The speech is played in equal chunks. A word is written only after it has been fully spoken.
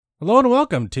Hello and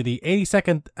welcome to the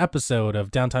 82nd episode of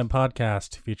Downtime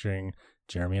Podcast featuring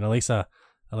Jeremy and Elisa.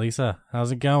 Elisa,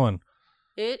 how's it going?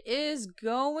 It is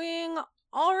going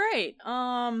all right.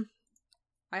 I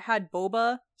had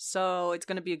boba, so it's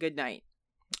gonna be a good night.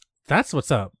 That's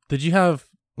what's up. Did you have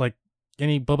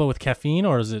any boba with caffeine,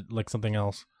 or is it something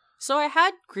else? So I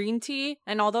had green tea,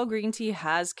 and although green tea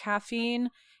has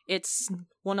caffeine, it's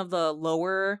one of the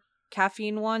lower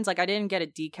caffeine ones. I didn't get a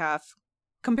decaf.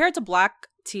 Compared to black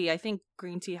tea, I think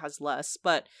green tea has less,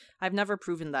 but I've never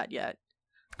proven that yet.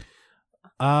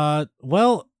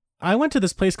 Well, I went to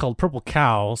this place called Purple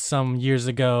Cow some years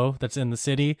ago that's in the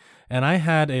city, and I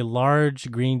had a large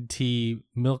green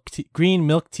milk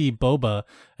tea boba,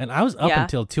 and I was up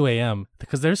until 2 a.m.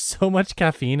 because there's so much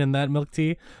caffeine in that milk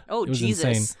tea. Oh, it was Jesus.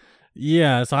 insane.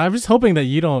 Yeah, so I'm just hoping that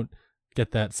you don't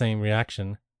get that same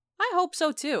reaction. I hope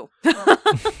so too.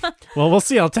 Well, we'll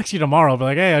see. I'll text you tomorrow. Be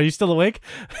like, hey, are you still awake?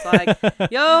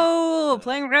 It's yo,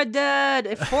 playing Red Dead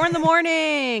at 4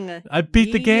 a.m. I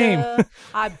beat the game.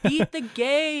 I beat the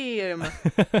game.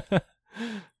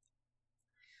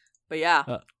 But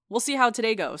yeah, we'll see how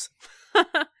today goes.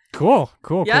 Cool.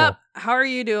 Yep. How are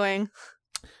you doing?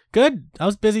 Good. I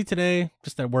was busy today,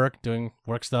 just at work, doing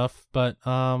work stuff. But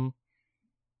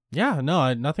yeah,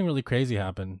 no, nothing really crazy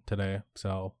happened today,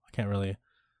 so I can't really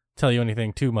tell you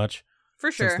anything too much.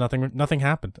 For sure. Since nothing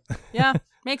happened. Yeah,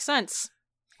 makes sense.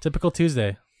 Typical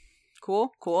Tuesday.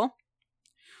 Cool.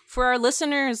 For our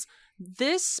listeners,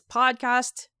 this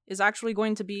podcast is actually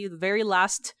going to be the very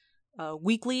last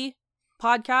weekly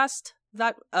podcast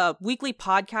about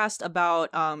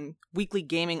weekly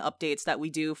gaming updates that we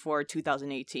do for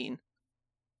 2018.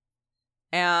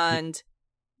 And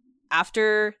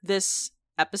after this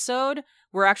episode,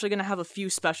 we're actually going to have a few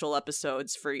special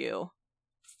episodes for you.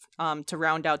 To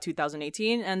round out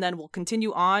 2018, and then we'll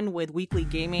continue on with weekly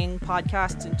gaming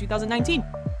podcasts in 2019.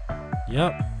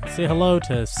 Yep. Say hello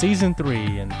to Season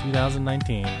 3 in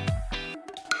 2019.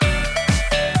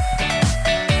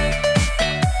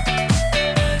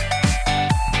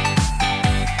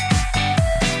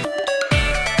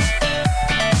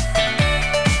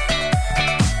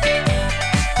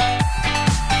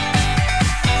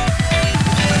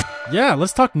 Yeah,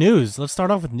 let's talk news. Let's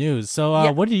start off with news.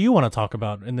 So what do you want to talk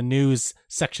about in the news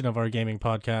section of our gaming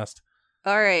podcast?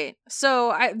 All right.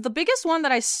 So the biggest one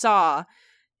that I saw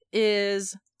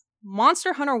is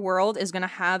Monster Hunter World is going to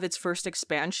have its first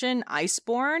expansion,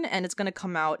 Iceborne, and it's going to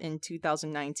come out in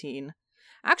 2019.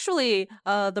 Actually,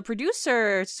 the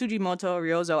producer, Tsujimoto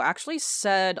Ryozo, actually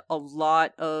said a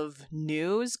lot of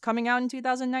news coming out in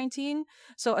 2019.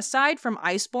 So aside from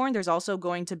Iceborne, there's also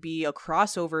going to be a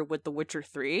crossover with The Witcher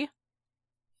 3.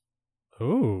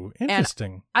 Ooh,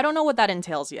 interesting. And I don't know what that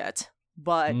entails yet,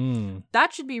 but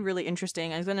that should be really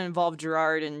interesting. It's going to involve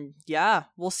Gerard, and yeah,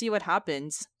 we'll see what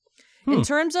happens. In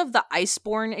terms of the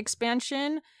Iceborne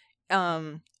expansion,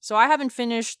 so I haven't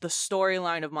finished the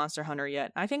storyline of Monster Hunter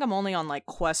yet. I think I'm only on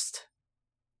quest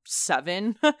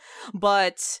 7,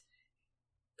 but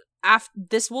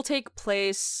this will take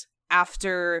place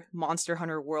after Monster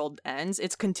Hunter World ends.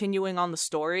 It's continuing on the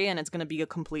story, and it's going to be a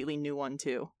completely new one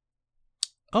too.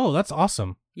 Oh, that's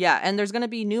awesome. Yeah, and there's going to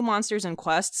be new monsters and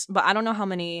quests, but I don't know how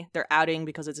many they're adding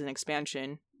because it's an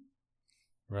expansion.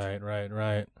 Right.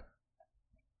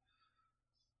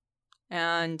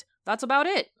 And that's about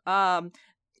it.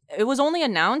 It was only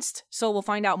announced, so we'll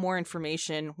find out more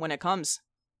information when it comes.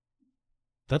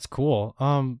 That's cool.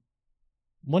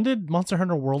 When did Monster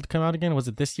Hunter World come out again? Was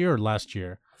it this year or last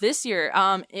year? This year.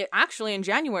 Actually, in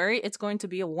January, it's going to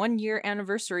be a 1-year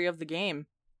anniversary of the game.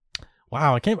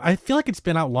 Wow, I feel like it's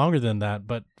been out longer than that,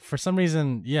 but for some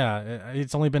reason, yeah,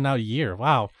 it's only been out a year.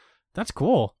 Wow, that's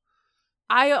cool.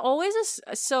 Oh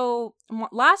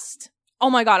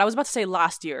my god, I was about to say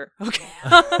last year. Okay.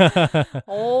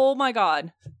 Oh my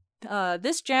god.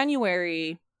 This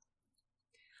January,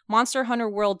 Monster Hunter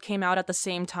World came out at the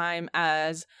same time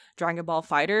as Dragon Ball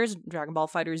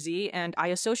FighterZ, and I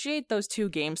associate those two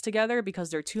games together because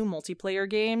they're two multiplayer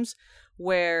games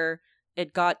where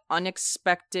it got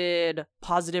unexpected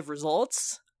positive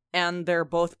results, and they're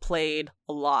both played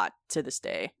a lot to this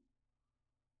day.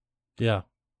 Yeah,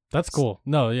 that's cool.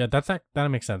 No, yeah, that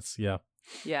makes sense. Yeah.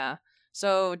 Yeah.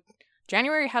 So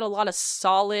January had a lot of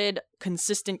solid,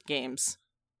 consistent games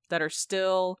that are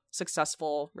still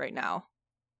successful right now.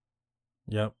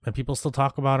 Yep, and people still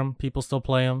talk about them. People still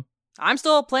play them. I'm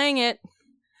still playing it.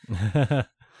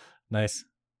 Nice.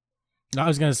 I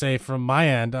was gonna say, from my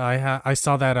end, I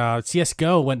saw that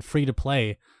CS:GO went free to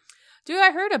play. Dude,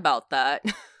 I heard about that.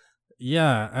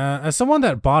 Yeah, as someone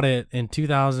that bought it in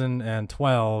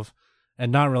 2012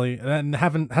 and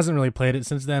hasn't really played it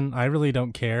since then, I really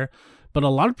don't care. but a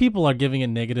lot of people are giving it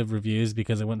negative reviews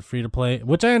because it went free to play,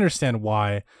 which I understand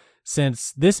why,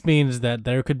 since this means that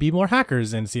there could be more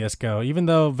hackers in CSGO. Even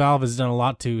though Valve has done a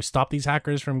lot to stop these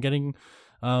hackers from getting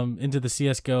into the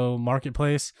CSGO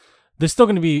marketplace, there's still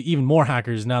going to be even more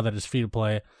hackers now that it's free to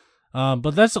play.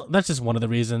 But that's just one of the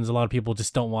reasons. A lot of people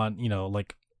just don't want,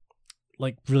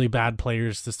 like really bad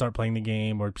players to start playing the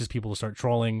game, or just people to start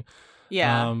trolling.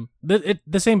 Yeah.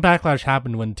 The same backlash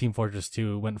happened when Team Fortress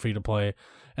 2 went free to play,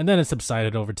 and then it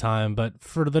subsided over time. But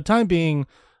for the time being,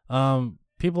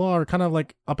 people are kind of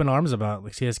like up in arms about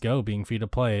like CSGO being free to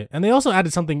play. And they also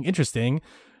added something interesting.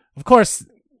 Of course,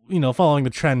 following the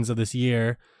trends of this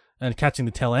year and catching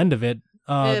the tail end of it.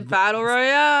 Battle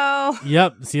Royale.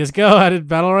 Yep, CSGO added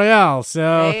Battle Royale.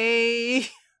 So, hey.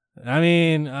 I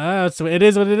mean, so it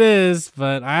is what it is,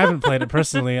 but I haven't played it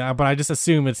personally, but I just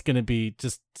assume it's going to be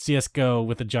just CSGO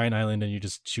with a giant island and you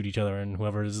just shoot each other and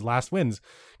whoever's last wins,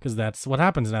 because that's what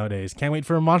happens nowadays. Can't wait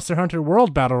for a Monster Hunter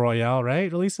World Battle Royale,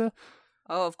 right, Elisa?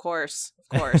 Oh, of course.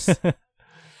 Of course.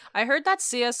 I heard that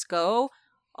CSGO,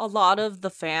 a lot of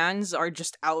the fans are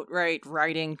just outright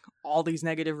writing all these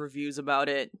negative reviews about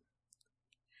it.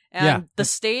 And the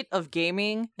state of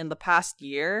gaming in the past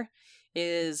year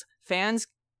is fans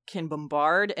can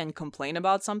bombard and complain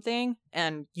about something,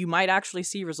 and you might actually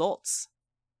see results.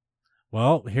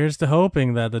 Well, here's to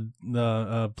hoping that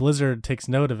the Blizzard takes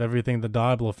note of everything the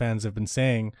Diablo fans have been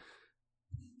saying.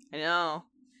 I know.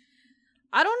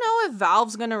 I don't know if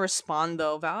Valve's gonna respond,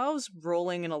 though. Valve's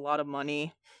rolling in a lot of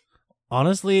money.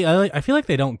 Honestly, I feel like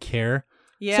they don't care.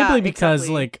 Yeah, simply because,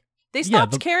 exactly. They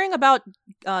stopped caring about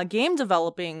game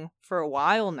developing for a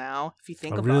while now, if you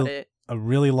think about it. A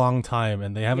really long time,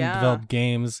 and they haven't developed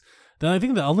games. Then I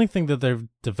think the only thing that they've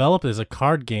developed is a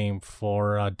card game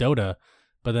for Dota.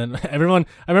 But then I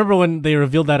remember when they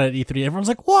revealed that at E3, everyone's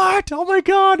like, what? Oh my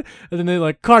god! And then they're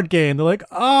like, card game. They're like,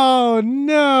 oh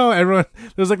no! There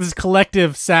was like this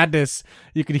collective sadness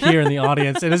you could hear in the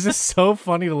audience. It was just so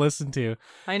funny to listen to.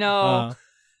 I know.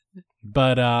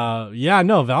 But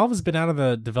Valve has been out of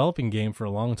the developing game for a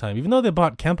long time. Even though they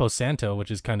bought Campo Santo, which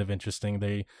is kind of interesting,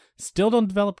 they still don't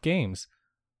develop games.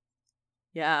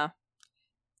 Yeah.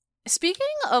 Speaking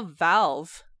of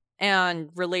Valve and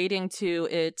relating to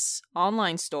its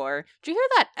online store, did you hear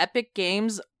that Epic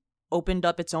Games opened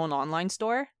up its own online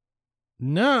store?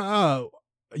 No.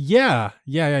 Yeah.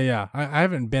 I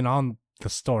haven't been on the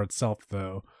store itself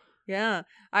though. Yeah,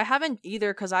 I haven't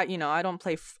either because I don't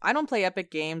play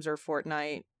Epic Games or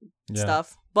Fortnite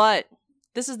stuff. But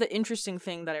this is the interesting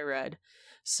thing that I read.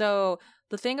 So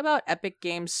the thing about Epic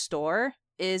Games Store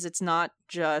is it's not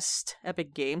just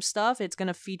Epic Games stuff. It's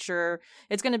gonna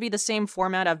be the same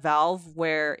format of Valve,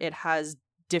 where it has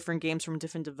different games from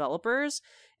different developers,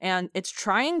 and it's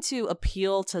trying to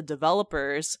appeal to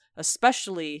developers,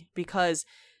 especially because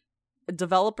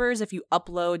developers, if you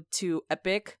upload to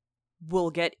Epic,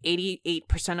 will get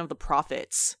 88% of the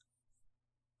profits.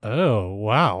 Oh,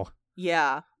 wow.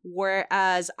 Yeah.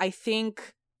 Whereas I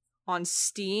think on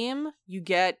Steam, you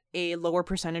get a lower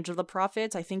percentage of the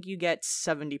profits. I think you get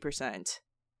 70%.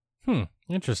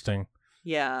 Interesting.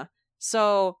 Yeah.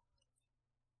 So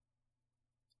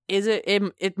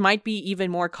it might be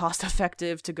even more cost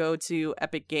effective to go to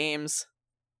Epic Games.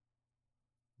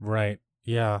 Right.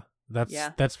 Yeah.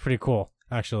 That's pretty cool,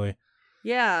 actually.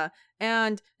 Yeah,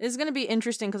 and it's going to be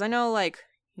interesting because I know,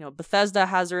 Bethesda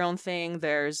has their own thing.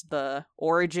 There's the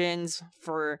Origins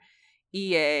for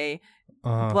EA,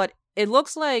 but it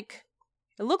looks like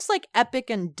Epic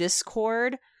and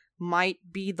Discord might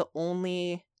be the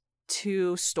only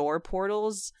two store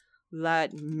portals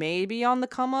that may be on the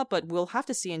come up, but we'll have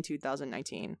to see in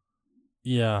 2019.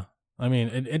 Yeah, I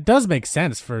mean, it does make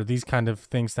sense for these kind of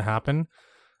things to happen.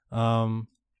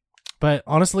 But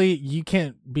honestly, you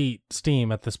can't beat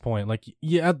Steam at this point. Like,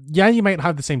 you might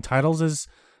have the same titles as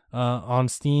on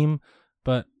Steam,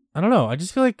 but I don't know. I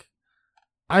just feel like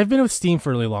I've been with Steam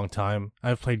for a really long time.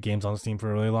 I've played games on Steam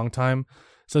for a really long time.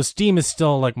 So Steam is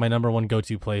still like my number one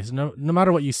go-to place. No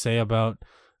matter what you say about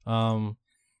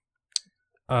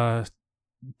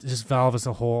just Valve as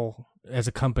a whole, as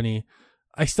a company,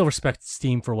 I still respect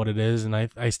Steam for what it is, and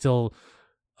I still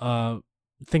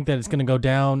think that it's going to go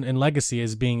down in legacy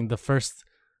as being the first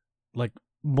like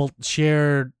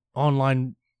shared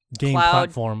online game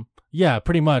platform. Yeah,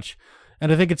 pretty much.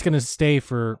 And I think it's going to stay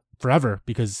for forever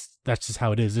because that's just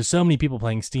how it is. There's so many people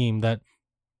playing Steam that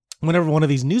whenever one of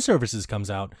these new services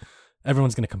comes out,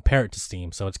 everyone's going to compare it to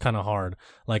Steam. So it's kind of hard.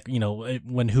 Like,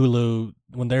 when their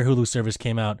Hulu service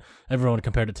came out, everyone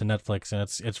compared it to Netflix, and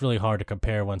it's really hard to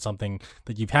compare when something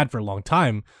that you've had for a long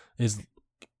time is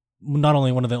not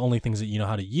only one of the only things that you know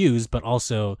how to use, but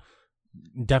also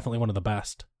definitely one of the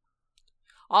best.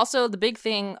 Also, the big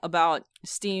thing about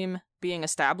Steam being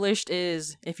established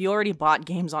is if you already bought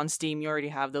games on Steam, you already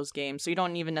have those games. So you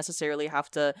don't even necessarily have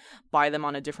to buy them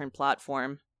on a different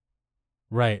platform.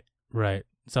 Right.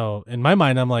 So in my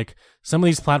mind, I'm like, some of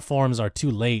these platforms are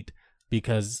too late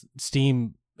because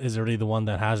Steam is already the one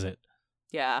that has it.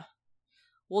 Yeah.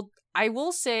 Well, I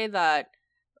will say that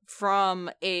from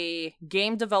a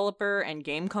game developer and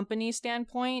game company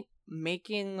standpoint,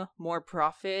 making more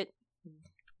profit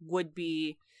would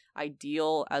be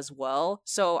ideal as well.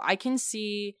 So I can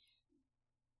see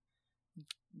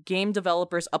game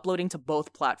developers uploading to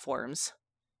both platforms.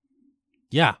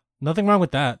 Yeah, nothing wrong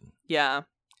with that. Yeah.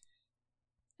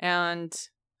 And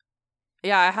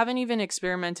yeah, I haven't even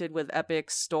experimented with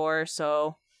Epic's store,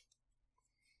 so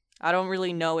I don't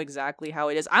really know exactly how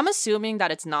it is. I'm assuming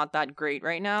that it's not that great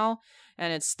right now,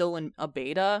 and it's still in a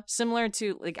beta, similar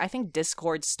to, like, I think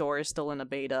Discord's store is still in a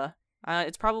beta.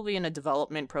 It's probably in a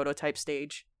development prototype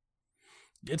stage.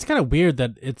 It's kind of weird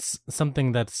that it's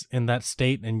something that's in that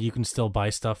state and you can still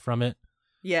buy stuff from it.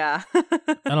 Yeah.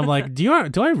 And I'm like, do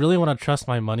I really want to trust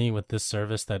my money with this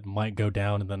service that might go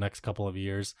down in the next couple of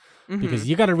years? Mm-hmm. Because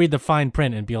you got to read the fine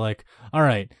print and be like, all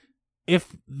right,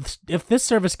 if this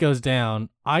service goes down,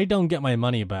 I don't get my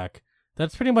money back.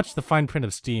 That's pretty much the fine print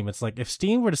of Steam. It's like, if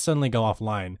Steam were to suddenly go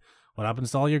offline, what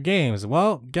happens to all your games?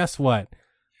 Well, guess what?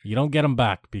 You don't get them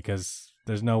back because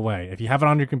there's no way. If you have it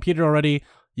on your computer already,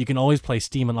 you can always play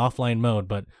Steam in offline mode,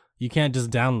 but you can't just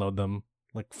download them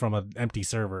like from an empty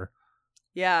server.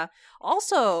 Yeah.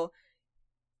 Also,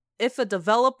 if a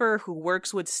developer who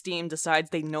works with Steam decides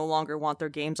they no longer want their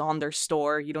games on their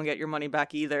store, you don't get your money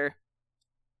back either.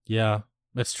 Yeah,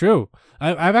 it's true.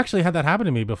 I've actually had that happen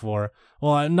to me before.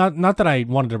 Well, not that I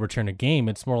wanted to return a game.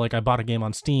 It's more like I bought a game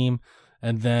on Steam,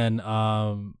 and then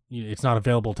it's not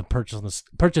available to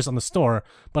purchase on the store,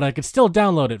 but I could still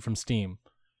download it from Steam.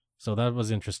 So that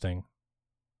was interesting.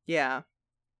 Yeah.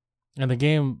 And the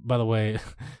game, by the way,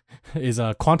 is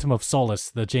Quantum of Solace,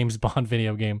 the James Bond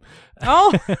video game.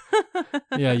 Oh!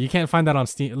 Yeah, you can't find that on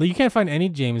Steam. You can't find any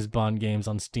James Bond games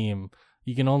on Steam.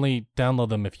 You can only download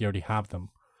them if you already have them.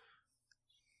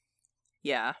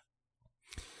 Yeah.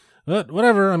 But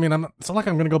whatever. I mean, it's not like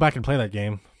I'm going to go back and play that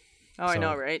game. Oh, so, I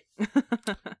know, right?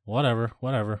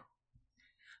 Whatever.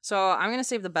 So I'm going to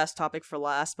save the best topic for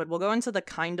last, but we'll go into the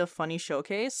kind of funny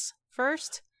showcase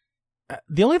first.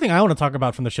 The only thing I want to talk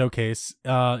about from the showcase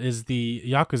is the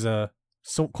Yakuza,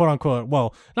 quote unquote,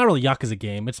 well, not really Yakuza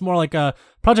game. It's more like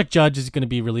Project Judge is going to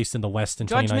be released in the West in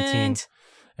 2019.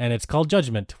 And it's called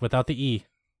Judgment without the E.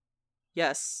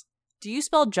 Yes. Do you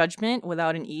spell judgment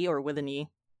without an E or with an E?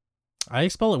 I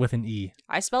spell it with an E.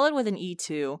 I spell it with an E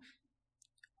too.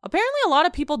 Apparently a lot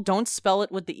of people don't spell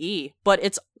it with the E, but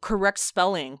it's correct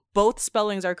spelling. Both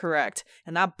spellings are correct,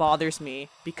 and that bothers me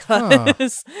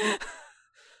because...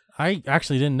 I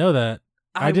actually didn't know that.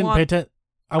 I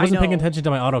wasn't paying attention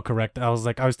to my autocorrect. I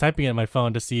was typing it in my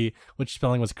phone to see which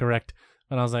spelling was correct,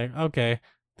 and I was like, okay,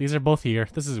 these are both here.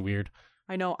 This is weird.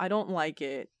 I know, I don't like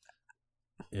it.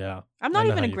 Yeah. I'm not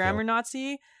even a grammar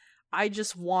Nazi. I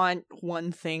just want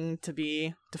one thing to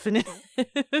be definitive.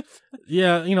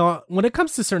 Yeah, when it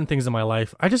comes to certain things in my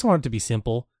life, I just want it to be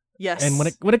simple. Yes. And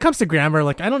when it comes to grammar,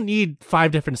 like, I don't need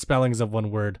 5 different spellings of one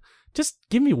word. Just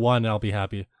give me one and I'll be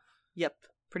happy. Yep,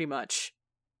 pretty much.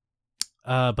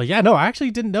 But yeah, no, I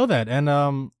actually didn't know that. And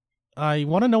I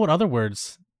want to know what other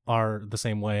words are the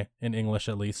same way in English,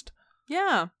 at least.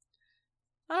 Yeah.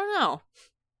 I don't know.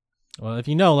 Well, if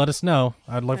you know, let us know.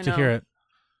 I'd love to hear it.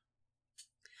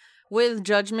 With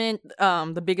Judgment,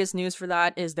 the biggest news for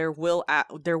that is there will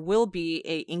be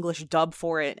a English dub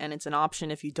for it, and it's an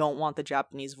option if you don't want the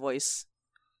Japanese voice,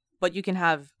 but you can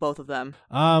have both of them.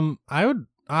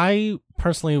 I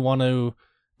personally want to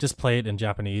just play it in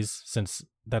Japanese since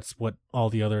that's what all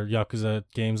the other Yakuza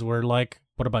games were like.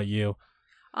 What about you?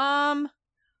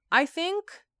 I think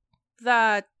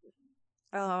that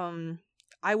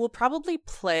I will probably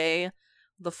play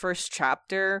the first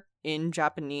chapter in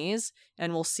Japanese,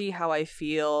 and we'll see how I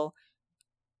feel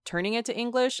turning it to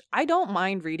English. I don't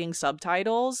mind reading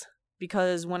subtitles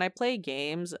because when I play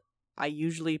games, I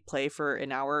usually play for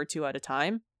an hour or two at a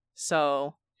time,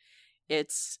 so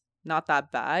it's not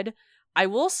that bad. I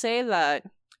will say that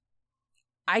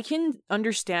I can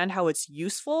understand how it's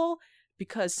useful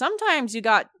because sometimes you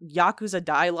got Yakuza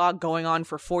dialogue going on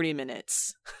for 40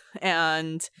 minutes,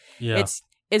 and it's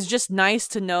just nice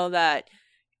to know that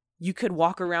you could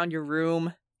walk around your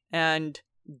room and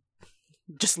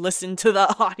just listen to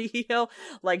the audio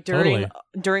like during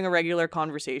a regular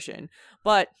conversation.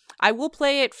 But I will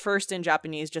play it first in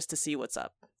Japanese just to see what's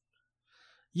up.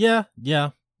 Yeah.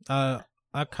 I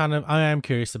am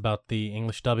curious about the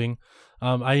English dubbing.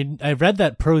 I read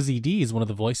that ProZD is one of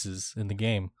the voices in the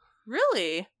game.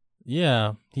 Really?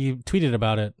 Yeah, he tweeted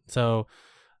about it. So,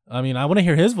 I mean, I want to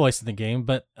hear his voice in the game,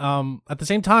 but at the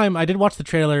same time, I did watch the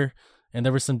trailer and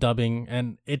there was some dubbing,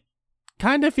 and it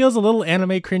kind of feels a little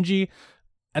anime cringy.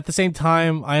 At the same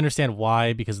time, I understand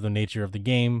why, because of the nature of the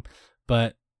game,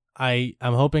 but I'm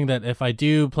hoping that if I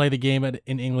do play the game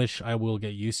in English, I will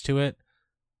get used to it.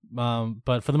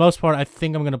 But for the most part, I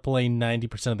think I'm going to play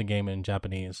 90% of the game in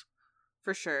Japanese.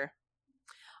 For sure.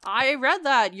 I read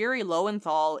that Yuri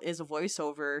Lowenthal is a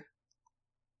voiceover.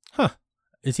 Huh.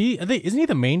 Isn't he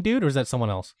the main dude, or is that someone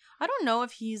else? I don't know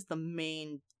if he's the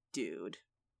main dude.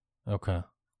 Okay.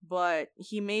 But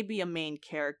he may be a main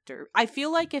character. I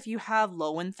feel like if you have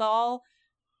Lowenthal,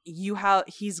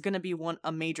 he's gonna be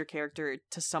a major character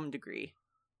to some degree.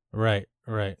 Right.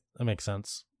 That makes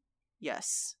sense.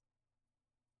 Yes.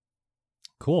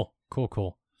 Cool.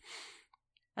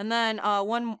 And then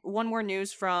one more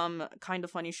news from Kinda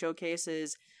Funny Showcase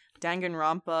is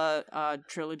Danganronpa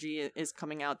trilogy is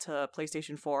coming out to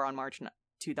PlayStation 4 on March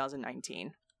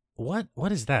 2019. What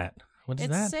is that? What is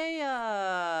that?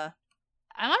 It's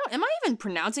am I even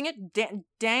pronouncing it?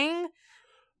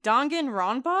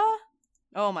 Danganronpa?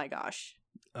 Oh my gosh.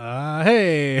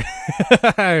 Hey.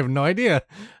 I have no idea.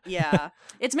 Yeah.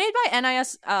 It's made by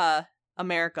NIS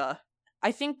America.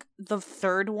 I think the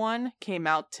third one came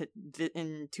out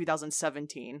in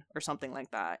 2017 or something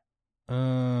like that.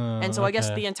 And so I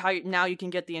guess now you can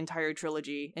get the entire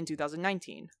trilogy in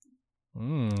 2019.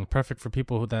 Perfect for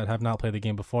people that have not played the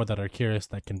game before that are curious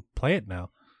that can play it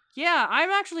now. Yeah, I'm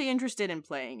actually interested in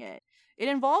playing it. It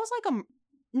involves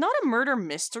not a murder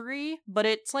mystery, but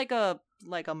it's like a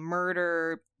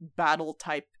murder battle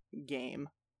type game.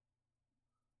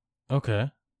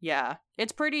 Okay. Yeah,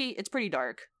 it's pretty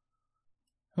dark.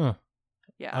 Huh.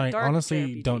 Yeah, I dark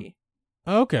honestly don't.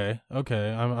 Okay.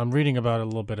 I'm reading about a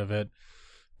little bit of it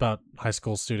about high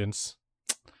school students.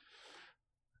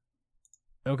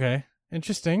 Okay,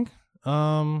 interesting.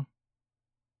 Yeah.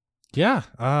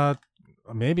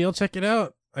 Maybe I'll check it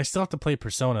out. I still have to play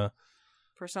Persona.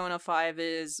 Persona 5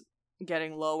 is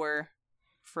getting lower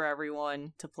for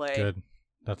everyone to play. Good.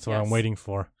 That's what I'm waiting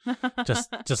for.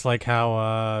 just like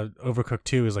how Overcooked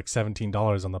 2 is like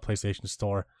 $17 on the PlayStation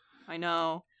Store. I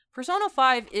know. Persona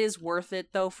 5 is worth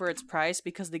it, though, for its price,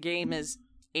 because the game is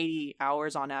 80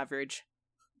 hours on average.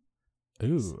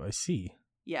 Ooh, I see.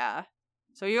 Yeah.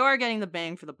 So you are getting the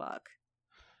bang for the buck.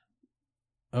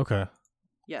 Okay.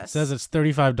 Yes. It says it's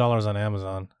 $35 on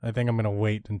Amazon. I think I'm going to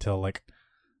wait until, like,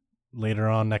 later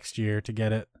on next year to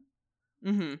get it.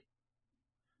 Mm-hmm.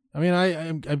 I mean,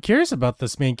 I'm curious about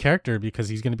this main character because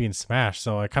he's going to be in Smash,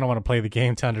 so I kind of want to play the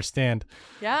game to understand.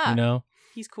 Yeah. You know?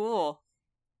 He's cool.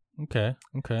 Okay.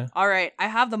 All right, I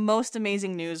have the most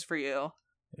amazing news for you.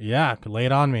 Yeah, lay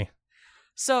it on me.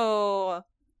 So,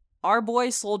 our boy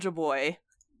Soulja Boy.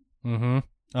 Mm-hmm.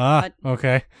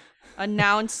 Okay.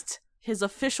 Announced his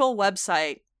official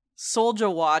website,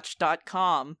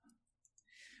 SouljaWatch.com,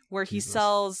 where he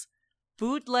sells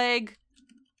bootleg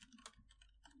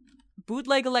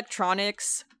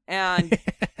electronics and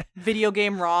video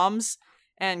game ROMs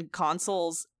and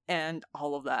consoles and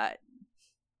all of that.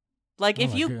 Like,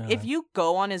 if you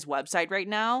go on his website right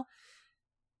now,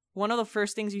 one of the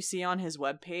first things you see on his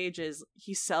webpage is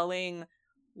he's selling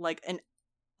like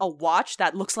a watch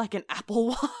that looks like an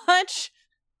Apple Watch.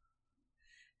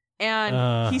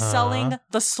 And he's selling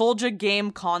the Soulja game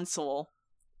console.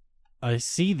 I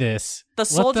see this. The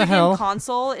Soulja game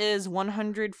console is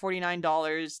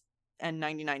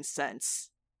 $149.99.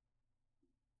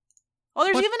 Oh,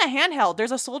 there's even a handheld.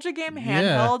 There's a Soulja game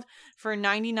handheld for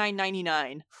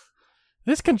 $99.99.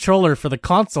 This controller for the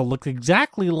console looks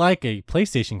exactly like a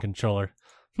PlayStation controller.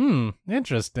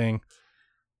 Interesting.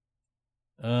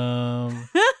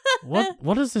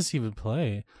 What does this even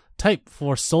play? Type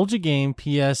for Soulja game,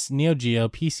 PS, Neo Geo,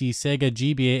 PC, Sega,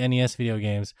 GBA, NES video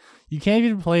games. You can't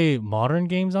even play modern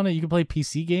games on it. You can play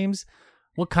PC games.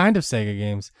 What kind of Sega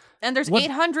games? And there's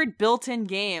 800 built-in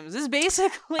games. This is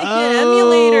basically an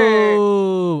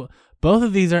emulator. Both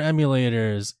of these are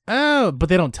emulators. Oh, but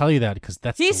they don't tell you that because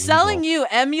that's He's illegal. selling you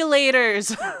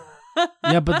emulators.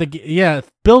 Yeah, but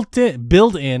built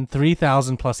in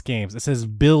 3,000 plus games. It says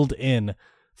build in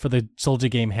for the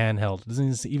Soulja game handheld. It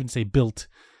doesn't even say built.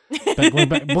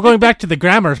 We're going back to the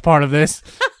grammar part of this.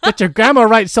 Get your grammar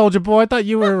right, Soulja Boy. I thought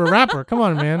you were a rapper. Come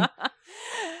on, man.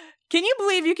 Can you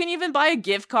believe you can even buy a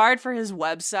gift card for his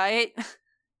website?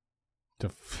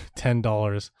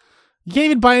 $10. You can't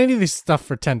even buy any of this stuff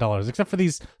for $10, except for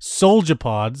these Soulja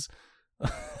pods.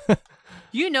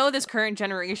 You know this current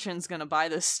generation's gonna buy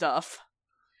this stuff.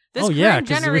 This current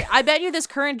generation, I bet you this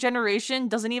current generation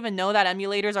doesn't even know that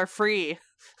emulators are free.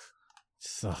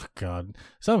 Oh God!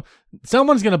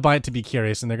 Someone's gonna buy it to be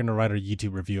curious, and they're gonna write a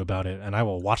YouTube review about it, and I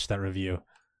will watch that review.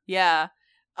 Yeah.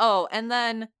 Oh, and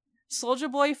then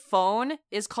Soulja Boy phone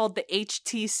is called the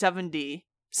HT70.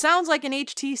 Sounds like an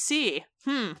HTC.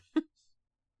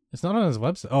 It's not on his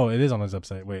website. Oh, it is on his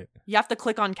website. Wait. You have to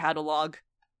click on catalog.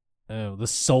 Oh, the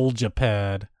Soulja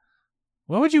Pad.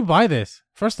 Why would you buy this?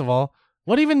 First of all,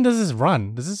 what even does this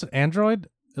run? Is this Android?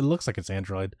 It looks like it's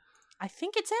Android. I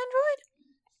think it's Android.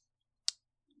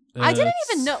 I didn't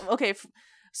even know. Okay,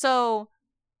 so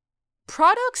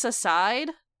products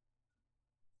aside,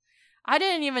 I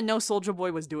didn't even know Soulja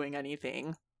Boy was doing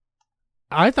anything.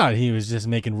 I thought he was just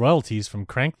making royalties from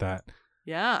Crank That.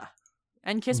 Yeah,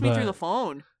 and Kiss Me Through the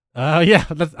Phone. Oh yeah.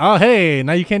 Oh hey,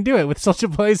 now you can do it with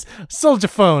Soulja Boy's Soulja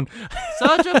Phone.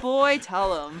 Soulja Boy,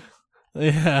 tell him.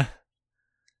 Yeah.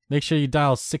 Make sure you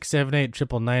dial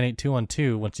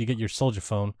 678-999-8212 once you get your Soulja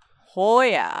Phone. Oh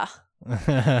yeah.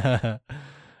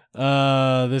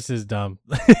 This is dumb.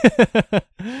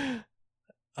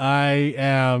 I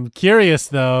am curious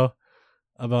though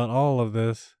about all of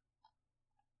this.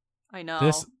 I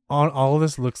know. All of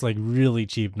this looks like really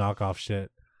cheap knockoff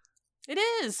shit. It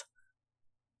is.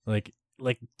 Like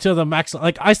to the max.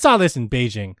 Like I saw this in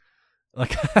Beijing.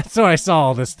 Like that's where I saw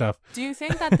all this stuff. Do you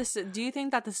think that this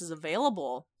is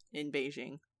available in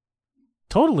Beijing?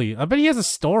 Totally. I bet he has a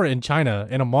store in China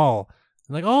in a mall.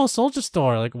 Like, oh, Soulja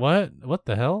store. Like, what? What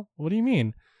the hell? What do you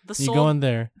mean? You go in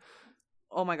there.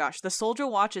 Oh my gosh. The Soulja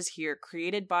Watch is here,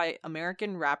 created by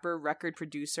American rapper, record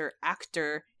producer,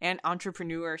 actor, and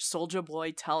entrepreneur Soulja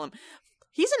Boy. Tell him.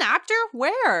 He's an actor?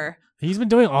 Where? He's been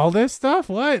doing all this stuff?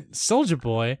 What? Soulja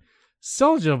Boy?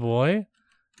 Soulja Boy?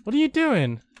 What are you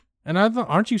doing? And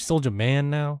aren't you Soulja Man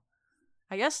now?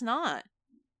 I guess not.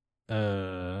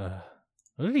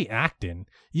 What did he act in?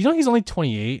 You know he's only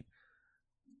 28.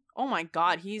 Oh my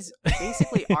God, he's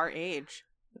basically our age.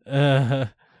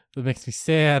 That makes me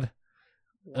sad.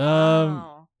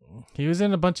 Wow. He was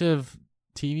in a bunch of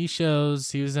TV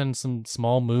shows. He was in some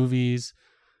small movies.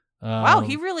 Wow,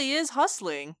 he really is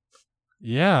hustling.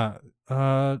 Yeah.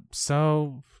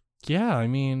 So yeah, I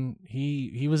mean,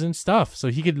 he was in stuff, so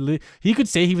he could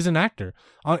say he was an actor.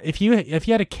 If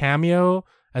he had a cameo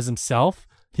as himself,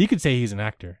 he could say he's an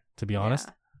actor. To be honest.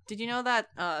 Yeah. Did you know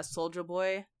that Soulja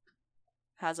Boy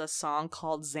has a song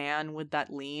called Xan with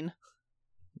that lean?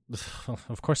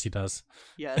 Of course he does.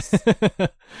 Yes.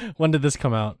 When did this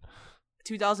come out?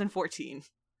 2014.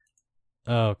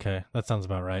 Oh, okay. That sounds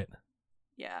about right.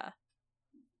 Yeah.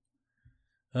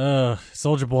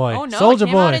 Soulja Boy. Oh no, Soulja it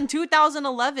came Boy. out in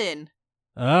 2011.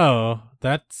 Oh,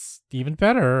 that's even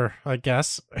better, I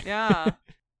guess. Yeah.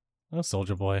 Oh,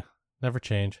 Soulja Boy. Never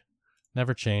change.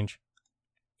 Never change.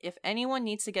 If anyone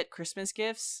needs to get Christmas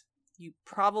gifts, you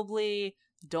probably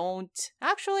don't.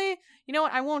 Actually, you know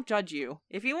what? I won't judge you.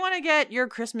 If you want to get your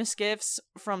Christmas gifts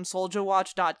from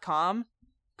SouljaWatch.com,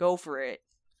 go for it.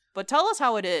 But tell us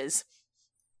how it is.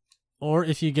 Or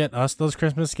if you get us those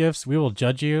Christmas gifts, we will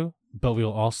judge you, but we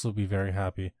will also be very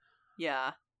happy.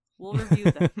 Yeah. We'll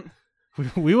review them.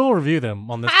 We will review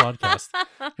them on this podcast.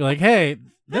 You're like, hey,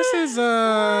 this is,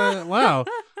 wow.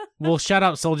 We'll shout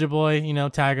out Soulja Boy,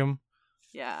 tag him.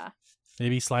 Yeah.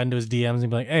 Maybe slide into his DMs and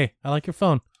be like, hey, I like your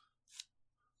phone.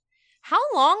 How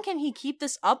long can he keep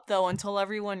this up, though, until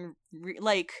everyone,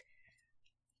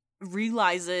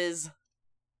 realizes...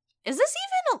 Is this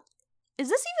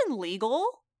even legal?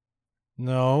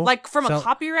 No. Like, from a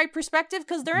copyright perspective?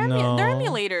 Because they're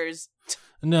emulators.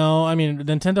 No, I mean,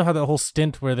 Nintendo had that whole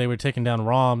stint where they were taking down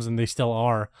ROMs, and they still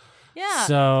are. Yeah.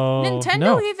 So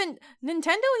Nintendo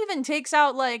even takes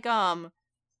out,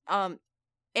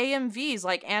 AMVs,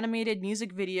 like animated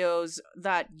music videos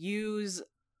that use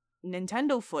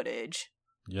Nintendo footage.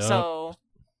 Yep.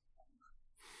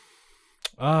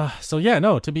 So yeah,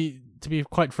 no, to be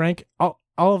quite frank, all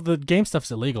of the game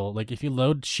stuff's illegal. Like if you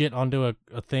load shit onto a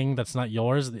thing that's not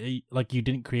yours, like you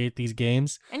didn't create these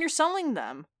games, and you're selling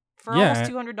them for almost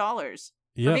 $200.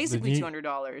 Yeah, basically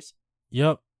 $200.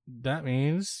 Yep. That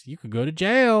means you could go to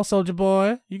jail, Soulja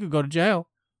Boy. You could go to jail.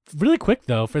 Really quick,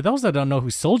 though, for those that don't know who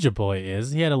Soulja Boy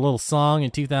is, he had a little song in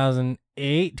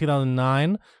 2008,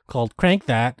 2009 called Crank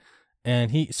Dat, and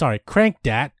he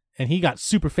got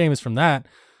super famous from Dat.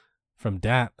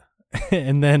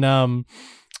 And then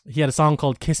he had a song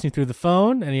called Kiss Me Through the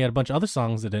Phone, and he had a bunch of other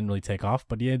songs that didn't really take off,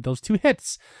 but he had those two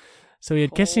hits. So he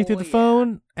had Kiss Me Through the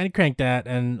Phone and Crank Dat,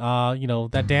 and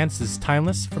that dance is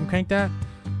timeless from Crank Dat.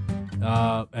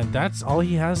 And that's all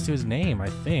he has to his name, I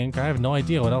think. I have no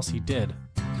idea what else he did.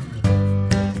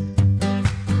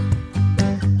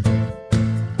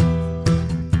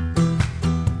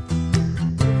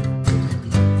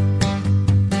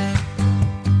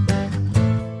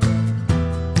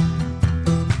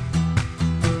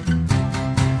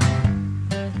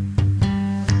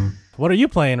 What are you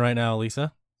playing right now,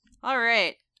 Lisa? All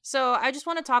right. So I just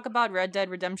want to talk about Red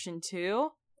Dead Redemption 2,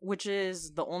 which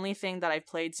is the only thing that I've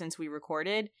played since we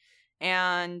recorded.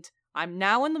 And I'm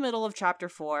now in the middle of Chapter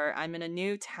 4. I'm in a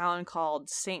new town called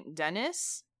St.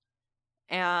 Denis.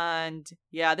 And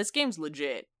yeah, this game's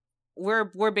legit.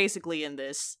 We're basically in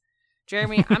this.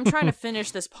 Jeremy, I'm trying to finish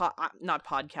this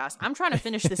podcast. I'm trying to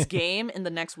finish this game in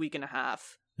the next week and a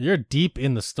half. You're deep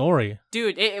in the story.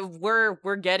 Dude,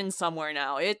 we're getting somewhere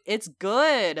now. It's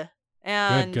good.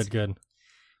 And good.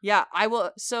 Yeah, I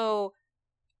will. So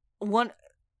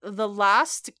the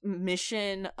last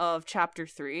mission of Chapter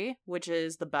 3, which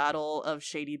is the Battle of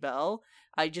Shady Belle,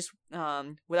 I just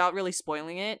without really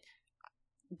spoiling it,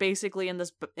 basically in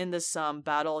this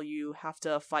battle you have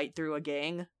to fight through a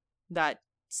gang that's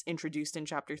introduced in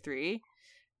Chapter 3,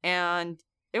 and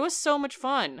it was so much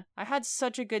fun. I had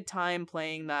such a good time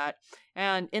playing that.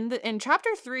 And in Chapter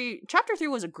 3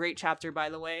 was a great chapter, by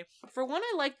the way. For one,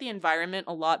 I liked the environment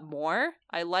a lot more.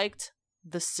 I liked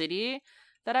the city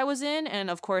that I was in, and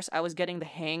of course I was getting the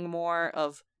hang more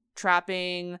of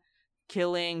trapping,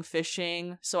 killing,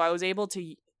 fishing, so I was able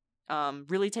to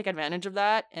really take advantage of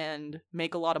that and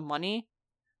make a lot of money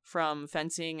from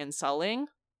fencing and selling.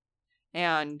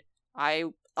 And I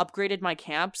upgraded my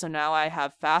camp, so now I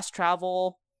have fast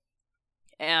travel,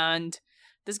 and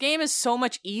this game is so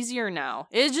much easier now.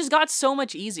 It just got so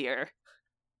much easier.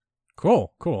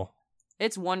 Cool.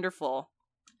 It's wonderful.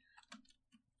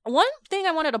 One thing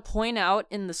I wanted to point out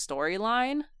in the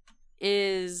storyline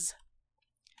is,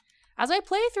 as I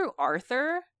play through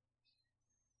Arthur,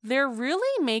 they're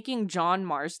really making John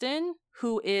Marston,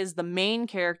 who is the main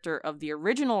character of the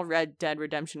original Red Dead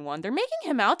Redemption 1, they're making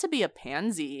him out to be a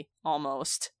pansy,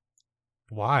 almost.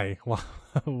 Why?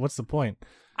 What's the point?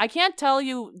 I can't tell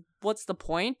you what's the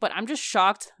point, but I'm just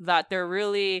shocked that they're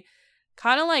really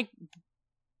kind of like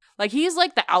he's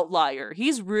like the outlier.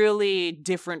 He's really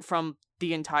different from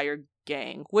the entire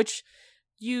gang, which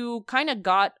you kind of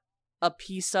got a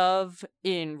piece of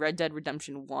in Red Dead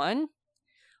Redemption 1,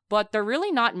 but they're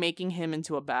really not making him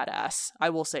into a badass. I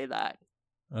will say that.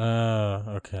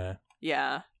 Okay.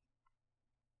 Yeah.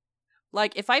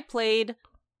 Like, if I played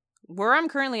where I'm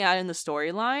currently at in the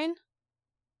storyline,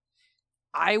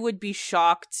 I would be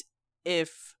shocked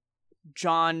if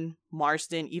John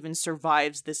Marston even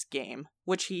survives this game,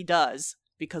 which he does,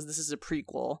 because this is a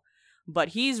prequel. But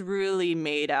he's really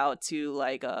made out to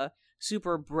like a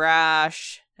super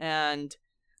brash and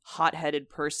hot-headed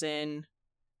person,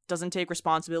 doesn't take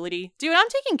responsibility. Dude, I'm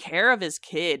taking care of his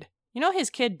kid. You know his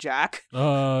kid, Jack?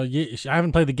 Yeah, I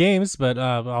haven't played the games, but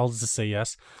I'll just say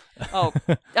yes.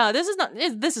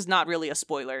 This is not really a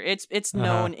spoiler. It's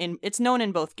known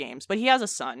in both games, but he has a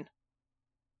son.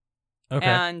 Okay.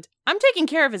 And I'm taking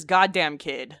care of his goddamn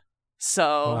kid.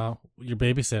 So wow, you're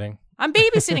babysitting. I'm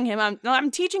babysitting him.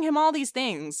 I'm teaching him all these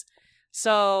things.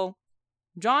 So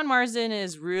John Marsden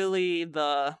is really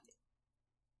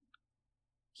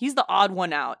he's the odd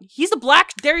one out. He's the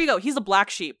black. There you go. He's the black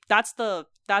sheep. That's the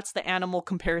animal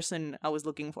comparison I was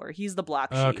looking for. He's the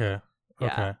black sheep. Okay. Yeah.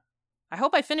 Okay. I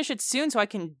hope I finish it soon so I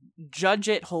can judge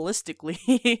it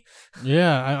holistically.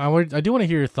 Yeah, I do want to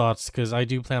hear your thoughts, because I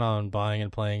do plan on buying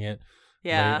and playing it.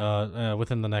 Yeah.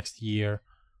 Within the next year.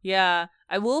 Yeah.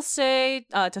 I will say,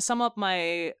 to sum up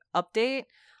my update,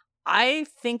 I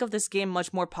think of this game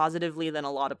much more positively than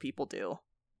a lot of people do.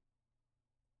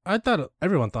 I thought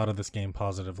everyone thought of this game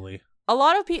positively. A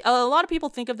lot of people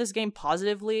think of this game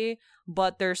positively,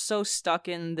 but they're so stuck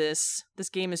in this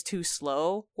game is too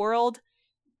slow world.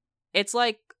 It's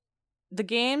like the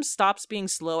game stops being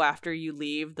slow after you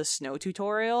leave the snow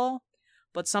tutorial,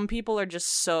 but some people are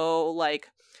just so like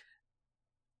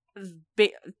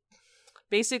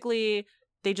basically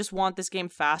they just want this game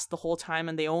fast the whole time,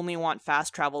 and they only want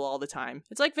fast travel all the time.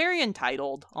 It's like very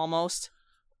entitled almost.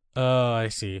 I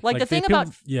see. Like the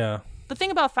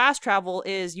thing about fast travel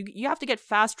is you have to get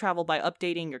fast travel by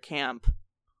updating your camp.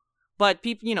 But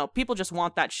people just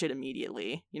want that shit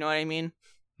immediately. You know what I mean?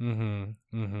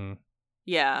 Mm-hmm.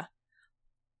 Yeah.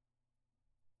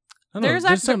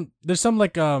 There's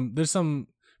some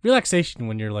relaxation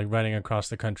when you're like riding across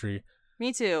the country.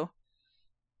 Me too.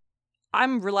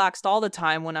 I'm relaxed all the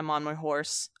time when I'm on my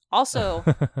horse. Also,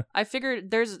 I figured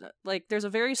there's a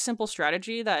very simple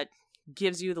strategy that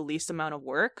gives you the least amount of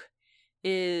work.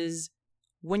 Is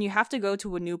when you have to go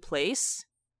to a new place,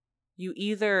 you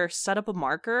either set up a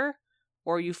marker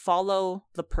or you follow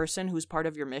the person who's part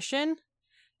of your mission,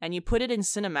 and you put it in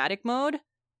cinematic mode,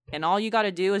 and all you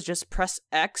gotta do is just press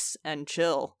X and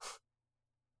chill.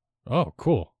 Oh,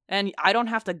 cool. And I don't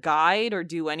have to guide or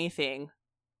do anything.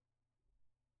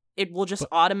 It will just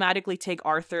automatically take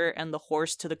Arthur and the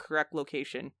horse to the correct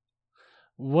location.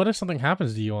 what if something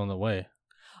happens to you on the way?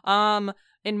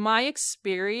 In my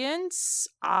experience,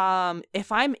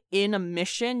 if I'm in a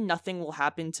mission, nothing will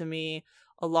happen to me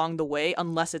along the way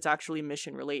unless it's actually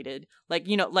mission related. Like,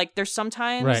 like there's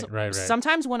sometimes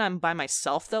sometimes when I'm by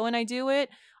myself though and I do it,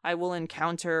 I will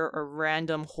encounter a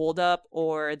random holdup,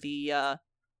 or the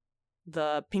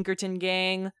Pinkerton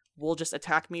gang will just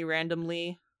attack me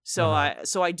randomly. So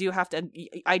I do have to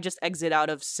I just exit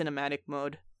out of cinematic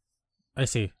mode. I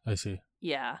see.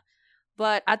 Yeah.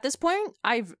 But at this point,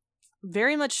 I've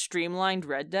very much streamlined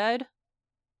Red Dead.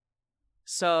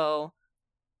 So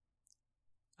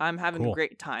I'm having a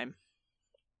great time.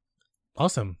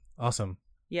 Awesome.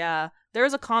 Yeah. There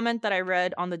was a comment that I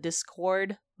read on the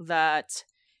Discord that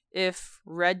if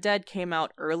Red Dead came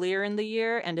out earlier in the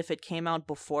year, and if it came out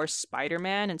before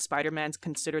Spider-Man, and Spider-Man's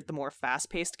considered the more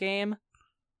fast-paced game,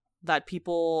 that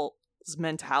people's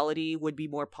mentality would be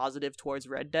more positive towards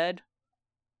Red Dead.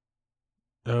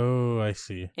 Oh, I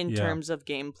see. In terms of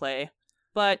gameplay.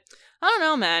 But I don't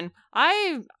know, man.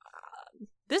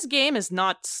 This game is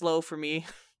not slow for me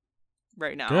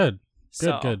right now. Good.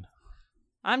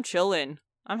 I'm chilling.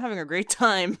 I'm having a great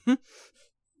time.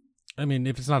 I mean,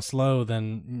 if it's not slow,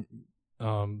 then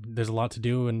there's a lot to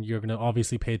do, and you're going to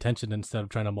obviously pay attention instead of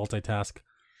trying to multitask.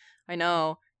 I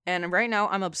know. And right now,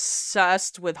 I'm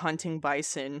obsessed with hunting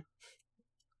bison.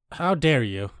 How dare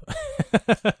you?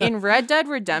 In Red Dead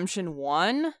Redemption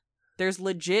 1, there's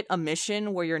legit a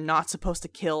mission where you're not supposed to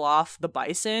kill off the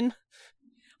bison.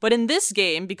 But in this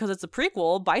game, because it's a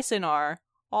prequel, bison are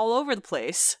all over the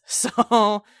place.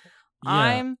 So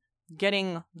I'm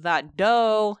getting that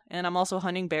doe, and I'm also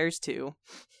hunting bears too.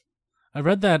 I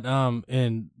read that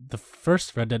in the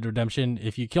first Red Dead Redemption,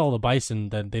 if you kill the bison,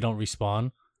 then they don't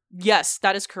respawn. Yes,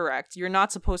 that is correct. You're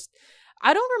not supposed...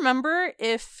 I don't remember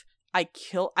if I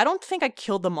don't think I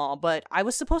killed them all, but I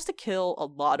was supposed to kill a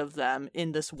lot of them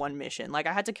in this one mission. Like,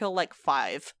 I had to kill like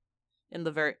 5 in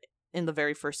the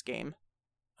very first game.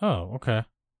 Oh, okay.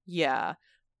 Yeah.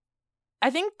 I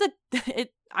think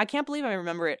I can't believe I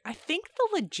remember it. I think the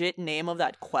legit name of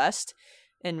that quest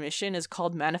and mission is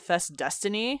called Manifest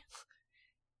Destiny.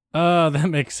 That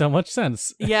makes so much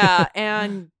sense. Yeah,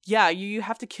 and yeah, you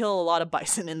have to kill a lot of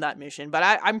bison in that mission,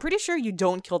 but I'm pretty sure you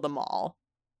don't kill them all.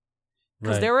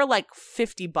 Because there were like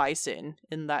 50 bison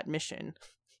in that mission.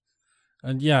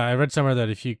 And yeah, I read somewhere that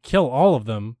if you kill all of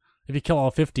them, if you kill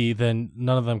all 50, then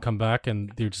none of them come back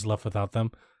and you're just left without them.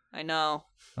 I know.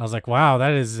 I was like, wow,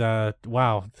 that is,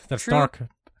 that's dark.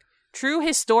 True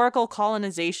historical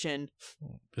colonization.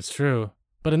 It's true.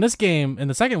 But in this game, in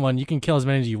the second one, you can kill as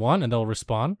many as you want and they'll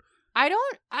respawn.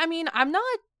 I'm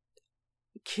not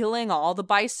killing all the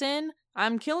bison.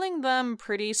 I'm killing them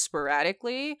pretty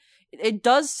sporadically. It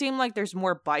does seem like there's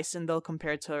more bison, though,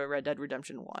 compared to Red Dead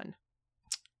Redemption 1.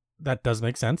 That does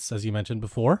make sense, as you mentioned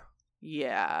before.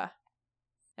 Yeah.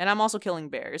 And I'm also killing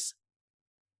bears.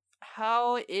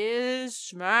 How is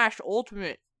Smash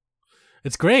Ultimate?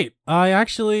 It's great. I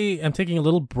actually am taking a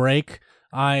little break.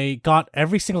 I got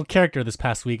every single character this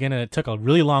past weekend, and it took a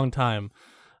really long time.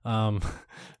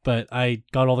 But I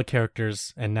got all the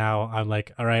characters, and now I'm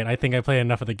like, all right, I think I played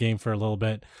enough of the game for a little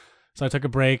bit. So I took a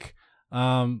break.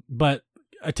 But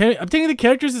obtaining the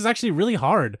characters is actually really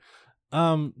hard.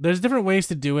 There's different ways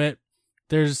to do it.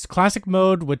 There's classic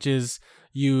mode, which is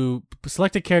you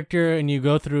select a character and you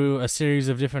go through a series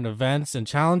of different events and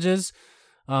challenges.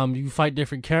 You fight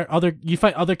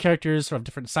other characters from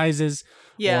different sizes,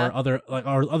 or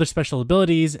other special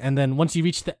abilities, and then once you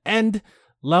reach the end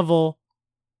level,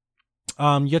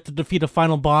 you have to defeat a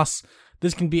final boss.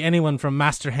 This can be anyone from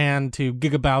Master Hand to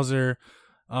Giga Bowser.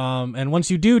 And once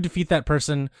you do defeat that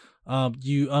person,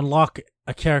 you unlock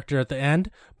a character at the end.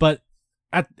 But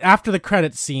after the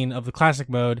credits scene of the classic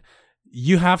mode,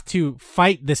 you have to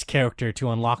fight this character to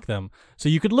unlock them. So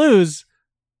you could lose,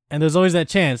 and there's always that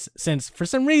chance, since for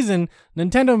some reason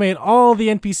Nintendo made all the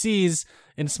NPCs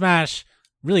in Smash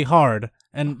really hard.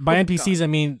 And by NPCs, I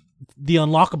mean the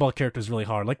unlockable characters really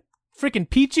hard. Like freaking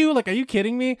Pichu, like, are you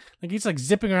kidding me? Like, he's like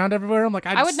zipping around everywhere. I'm like,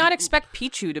 I would not expect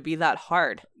Pichu to be that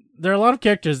hard. There are a lot of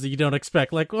characters that you don't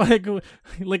expect, like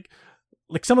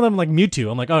some of them, like Mewtwo.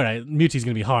 I'm like, all right, Mewtwo's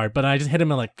gonna be hard, but I just hit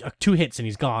him in like 2 hits and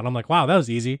he's gone. I'm like, wow, that was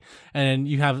easy. And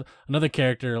you have another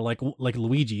character like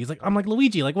Luigi. He's like, I'm like,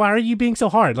 Luigi, like, why are you being so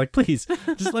hard? Like, please,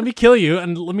 just let me kill you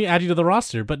and let me add you to the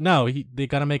roster. But no, they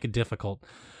gotta make it difficult.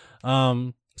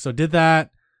 So did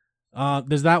that.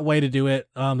 There's that way to do it.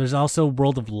 There's also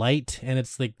World of Light, and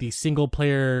it's like the single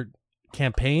player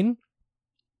campaign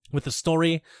with a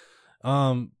story.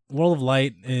 World of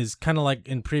Light is kind of like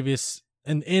in previous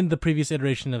in the previous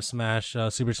iteration of Smash,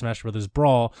 Super Smash Bros.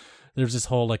 Brawl, there's this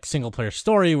whole like single player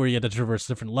story where you had to traverse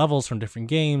different levels from different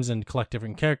games and collect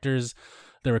different characters.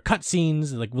 There were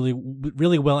cutscenes, like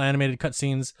really well animated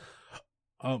cutscenes.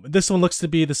 This one looks to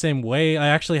be the same way. I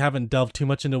actually haven't delved too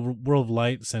much into World of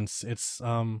Light since it's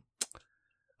I'm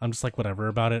just like whatever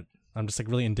about it. I'm just like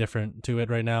really indifferent to it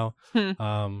right now.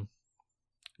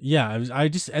 Yeah, I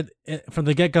just from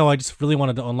the get go, I just really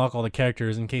wanted to unlock all the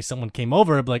characters in case someone came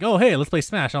over and be like, "Oh, hey, let's play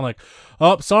Smash." I'm like,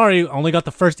 "Oh, sorry, only got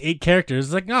the first 8 characters."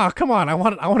 It's like, "No, come on, I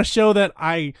want to show that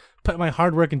I put my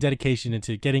hard work and dedication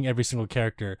into getting every single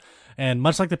character." And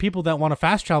much like the people that want to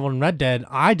fast travel in Red Dead,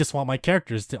 I just want my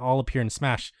characters to all appear in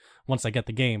Smash once I get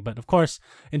the game. But of course,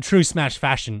 in true Smash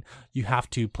fashion, you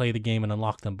have to play the game and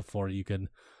unlock them before you could,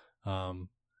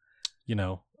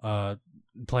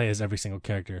 play as every single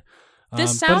character.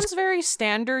 This sounds very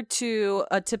standard to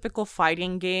a typical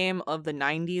fighting game of the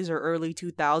 90s or early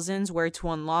 2000s, where to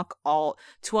unlock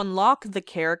the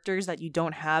characters that you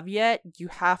don't have yet, you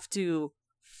have to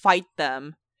fight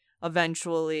them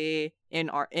eventually in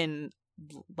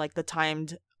like the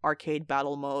timed arcade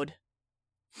battle mode.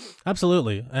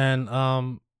 Absolutely.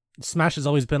 And Smash has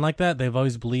always been like that. They've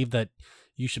always believed that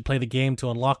you should play the game to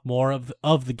unlock more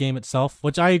of the game itself,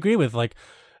 which I agree with. Like,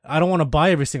 I don't want to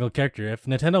buy every single character. If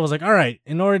Nintendo was like, all right,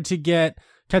 in order to get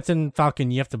Captain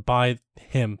Falcon, you have to buy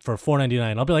him for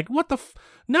 $4.99, I'll be like, what the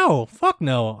no, fuck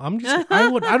no.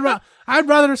 I'd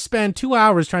rather spend 2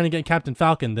 hours trying to get Captain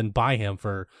Falcon than buy him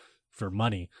for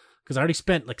money. Because I already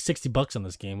spent like $60 on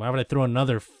this game. Why would I throw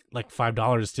another like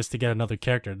 $5 just to get another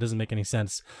character? It doesn't make any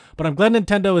sense. But I'm glad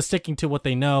Nintendo is sticking to what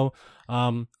they know.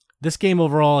 This game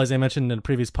overall, as I mentioned in a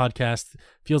previous podcast,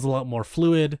 feels a lot more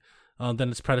fluid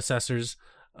than its predecessors.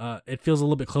 It feels a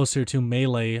little bit closer to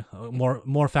Melee,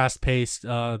 more fast paced.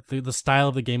 The style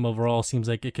of the game overall seems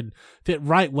like it could fit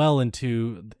right well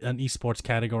into an esports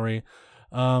category.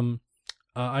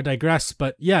 I digress,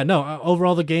 but yeah, no.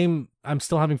 Overall, the game, I'm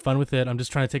still having fun with it. I'm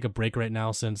just trying to take a break right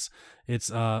now since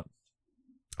it's I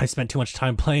spent too much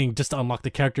time playing just to unlock the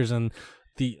characters, and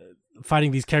the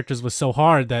fighting these characters was so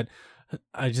hard that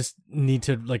I just need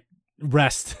to like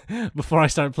rest before I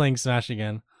start playing Smash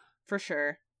again. For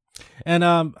sure. And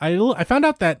I found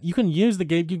out that you can use the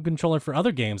GameCube controller for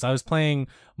other games. I was playing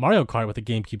Mario Kart with a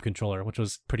GameCube controller, which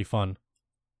was pretty fun.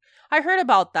 I heard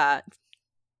about that.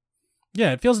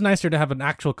 Yeah, it feels nicer to have an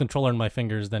actual controller in my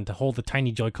fingers than to hold the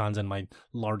tiny Joy-Cons in my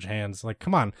large hands. Like,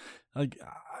 come on. Like,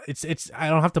 it's I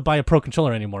don't have to buy a pro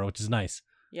controller anymore, which is nice.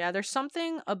 Yeah, there's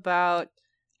something about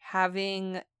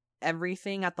having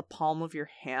everything at the palm of your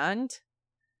hand.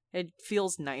 It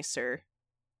feels nicer.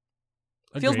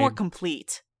 It feels more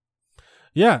complete.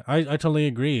 Yeah, I totally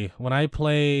agree. When I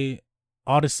play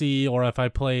Odyssey or if I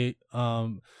play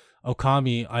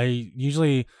Okami, I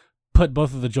usually put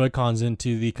both of the Joy-Cons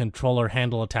into the controller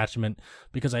handle attachment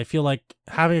because I feel like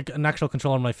having an actual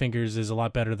controller on my fingers is a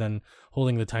lot better than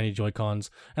holding the tiny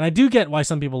Joy-Cons. And I do get why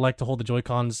some people like to hold the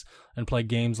Joy-Cons and play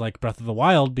games like Breath of the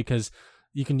Wild because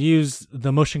you can use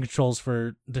the motion controls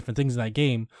for different things in that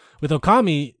game. With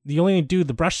Okami, you only do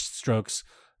the brush strokes,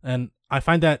 and I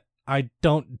find that I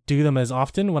don't do them as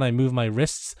often when I move my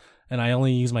wrists, and I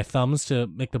only use my thumbs to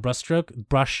make the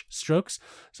brush strokes.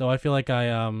 So I feel like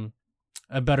I'm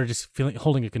better just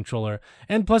holding a controller.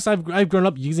 And plus, I've grown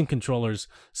up using controllers,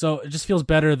 so it just feels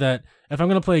better that if I'm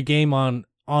gonna play a game on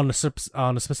a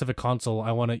specific console,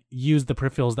 I want to use the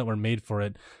peripherals that were made for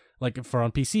it. Like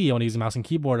on PC, I want to use a mouse and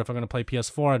keyboard. If I'm gonna play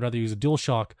PS4, I'd rather use a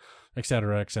DualShock,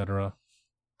 etc., etc.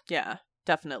 Yeah,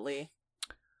 definitely.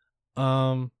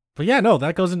 But yeah, no,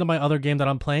 that goes into my other game that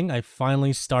I'm playing. I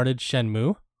finally started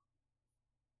Shenmue.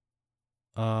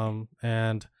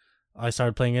 And I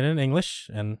started playing it in English,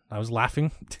 and I was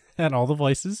laughing at all the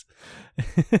voices.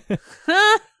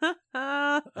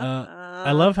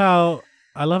 I love how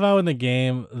in the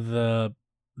game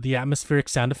the atmospheric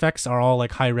sound effects are all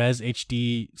like high res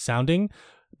HD sounding,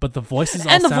 but the voices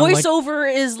all and the sound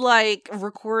voiceover is like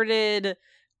recorded,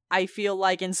 I feel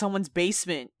like, in someone's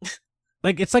basement.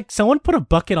 Like, it's like someone put a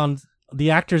bucket on the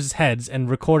actors' heads and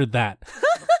recorded that.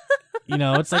 You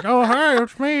know, it's like, oh, hey,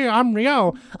 it's me, I'm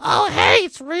Ryo. Oh, hey,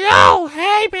 it's Ryo.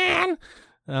 Hey, man.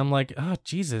 And I'm like, oh,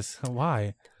 Jesus,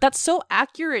 why? That's so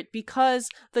accurate because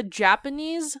the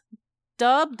Japanese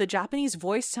dub, the Japanese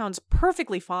voice sounds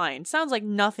perfectly fine. Sounds like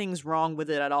nothing's wrong with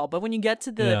it at all. But when you get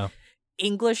to the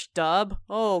English dub,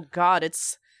 oh, God,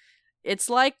 it's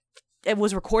like it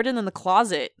was recorded in the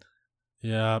closet.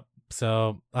 Yeah.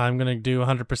 So I'm going to do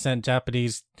 100%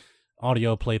 Japanese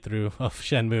audio playthrough of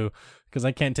Shenmue because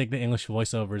I can't take the English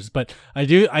voiceovers. But I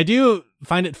do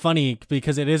find it funny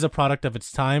because it is a product of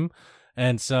its time.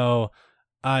 And so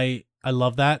I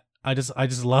love that. I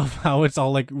just love how it's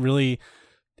all like really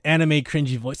anime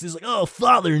cringy voices, like, "Oh,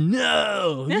 father,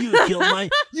 no, you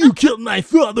killed my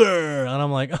father," and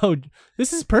I'm like, "Oh,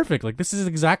 this is perfect. Like, this is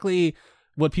exactly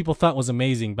what people thought was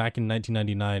amazing back in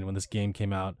 1999 when this game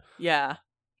came out." Yeah.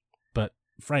 But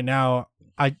right now,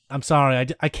 I'm sorry,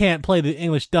 I can't play the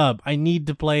English dub. I need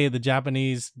to play the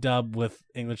Japanese dub with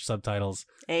English subtitles.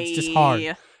 It's just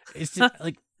hard. It's just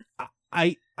like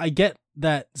I get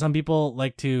that some people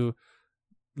like to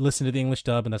listen to the English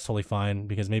dub, and that's totally fine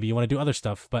because maybe you want to do other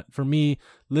stuff. But for me,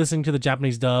 listening to the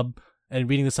Japanese dub and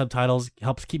reading the subtitles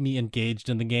helps keep me engaged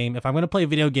in the game. If I'm going to play a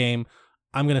video game,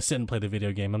 I'm going to sit and play the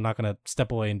video game. I'm not going to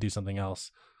step away and do something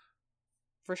else.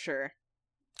 For sure.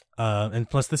 And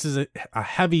plus, this is a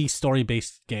heavy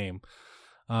story-based game.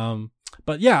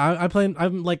 But yeah,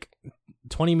 I'm like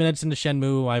 20 minutes into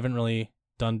Shenmue. I haven't really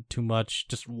done too much.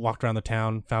 Just walked around the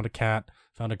town, found a cat,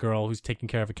 found a girl who's taking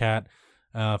care of a cat.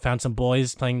 Found some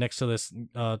boys playing next to this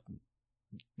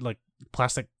like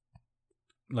plastic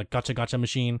like gotcha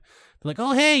machine. They're like,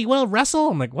 "Oh, hey, you want to wrestle?"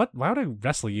 I'm like, "What? Why would I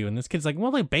wrestle you?" And this kid's like,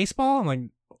 "Want to play baseball?" I'm like,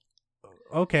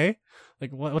 "Okay."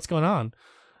 Like, what's going on?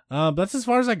 But that's as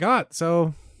far as I got.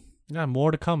 So, yeah,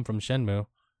 more to come from Shenmue.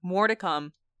 More to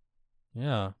come.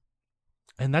 Yeah.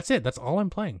 And that's it. That's all I'm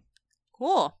playing.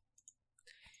 Cool.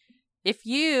 If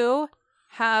you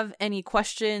have any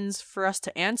questions for us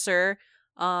to answer,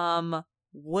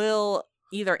 we'll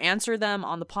either answer them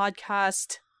on the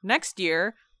podcast next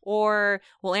year or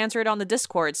we'll answer it on the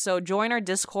Discord. So join our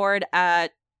Discord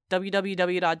at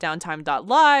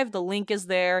www.downtime.live. The link is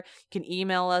there. You can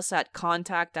email us at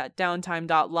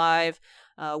contact@downtime.live.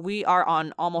 We are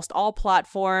on almost all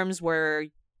platforms where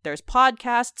there's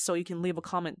podcasts, so you can leave a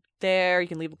comment there. You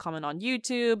can leave a comment on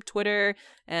YouTube, Twitter,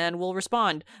 and we'll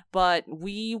respond. But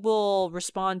we will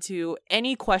respond to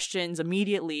any questions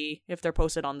immediately if they're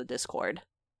posted on the Discord.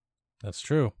 That's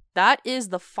true. That is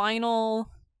the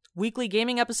final weekly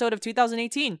gaming episode of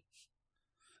 2018.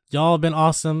 Y'all have been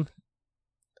awesome.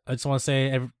 I just want to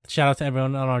say shout out to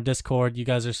everyone on our Discord. You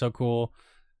guys are so cool.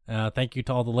 Thank you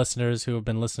to all the listeners who have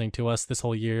been listening to us this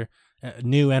whole year.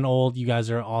 New and old, you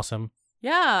guys are awesome.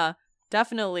 Yeah,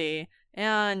 definitely.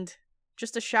 And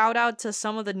just a shout out to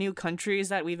some of the new countries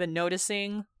that we've been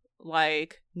noticing,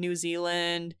 like New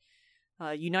Zealand,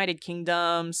 United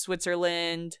Kingdom,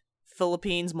 Switzerland,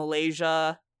 Philippines,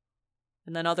 Malaysia,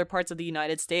 and then other parts of the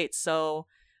United States. So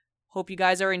hope you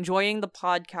guys are enjoying the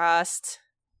podcast.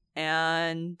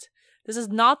 And this is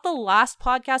not the last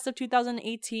podcast of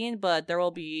 2018, but there will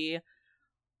be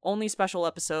only special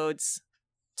episodes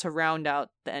to round out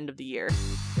the end of the year.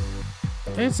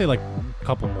 I'd say like a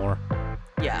couple more.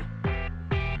 Yeah.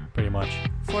 Pretty much.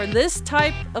 For this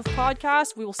type of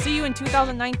podcast, we will see you in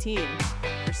 2019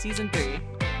 for season 3.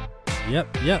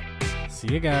 Yep. See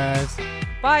you guys.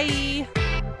 Bye.